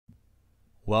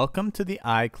Welcome to the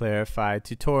iClarified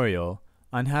tutorial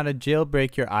on how to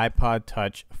jailbreak your iPod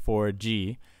Touch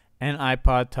 4G and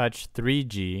iPod Touch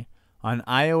 3G on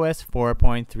iOS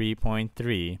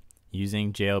 4.3.3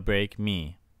 using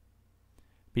JailbreakMe.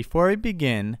 Before we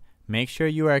begin, make sure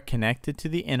you are connected to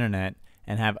the internet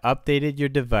and have updated your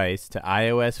device to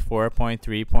iOS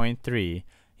 4.3.3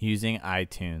 using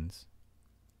iTunes.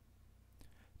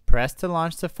 Press to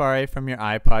launch Safari from your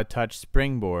iPod Touch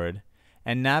springboard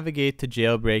and navigate to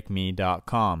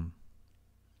jailbreakme.com.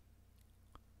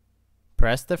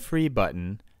 Press the Free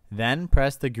button, then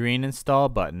press the green Install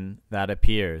button that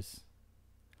appears.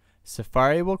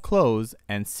 Safari will close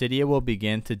and Cydia will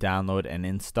begin to download and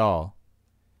install.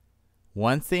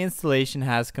 Once the installation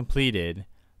has completed,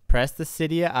 press the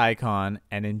Cydia icon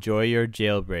and enjoy your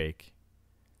jailbreak.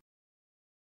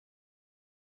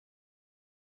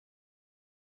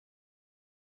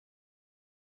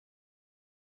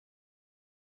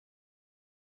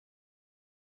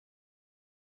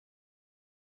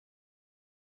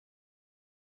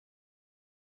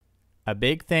 A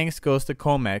big thanks goes to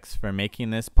Comex for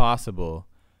making this possible.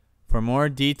 For more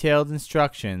detailed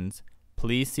instructions,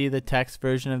 please see the text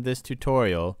version of this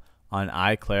tutorial on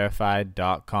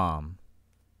iClarified.com.